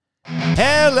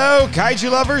Hello,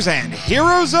 kaiju lovers and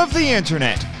heroes of the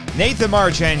internet. Nathan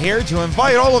Marchand here to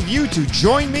invite all of you to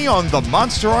join me on the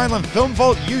Monster Island Film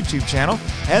Vault YouTube channel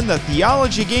and the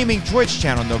Theology Gaming Twitch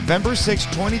channel November 6,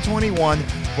 2021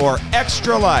 for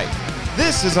Extra Life.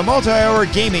 This is a multi-hour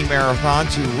gaming marathon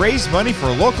to raise money for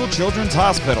local children's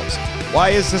hospitals. Why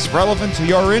is this relevant to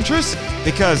your interests?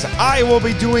 Because I will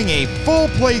be doing a full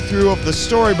playthrough of the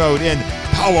story mode in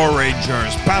Power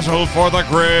Rangers Battle for the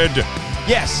Grid.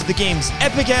 Yes, the game's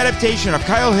epic adaptation of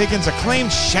Kyle Higgins'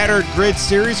 acclaimed Shattered Grid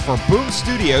series for Boom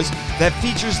Studios that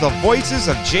features the voices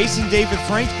of Jason David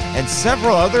Frank and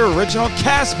several other original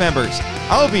cast members.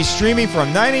 I'll be streaming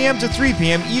from 9 a.m. to 3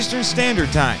 p.m. Eastern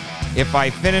Standard Time. If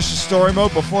I finish the story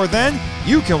mode before then,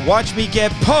 you can watch me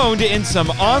get pwned in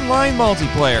some online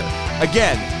multiplayer.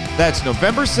 Again, that's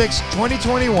November 6,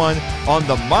 2021 on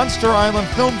the Monster Island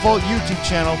Film Vault YouTube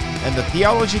channel and the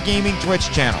Theology Gaming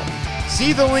Twitch channel.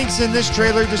 See the links in this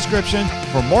trailer description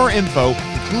for more info,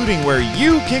 including where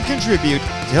you can contribute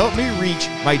to help me reach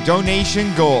my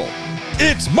donation goal.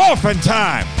 It's Morphin'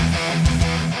 time!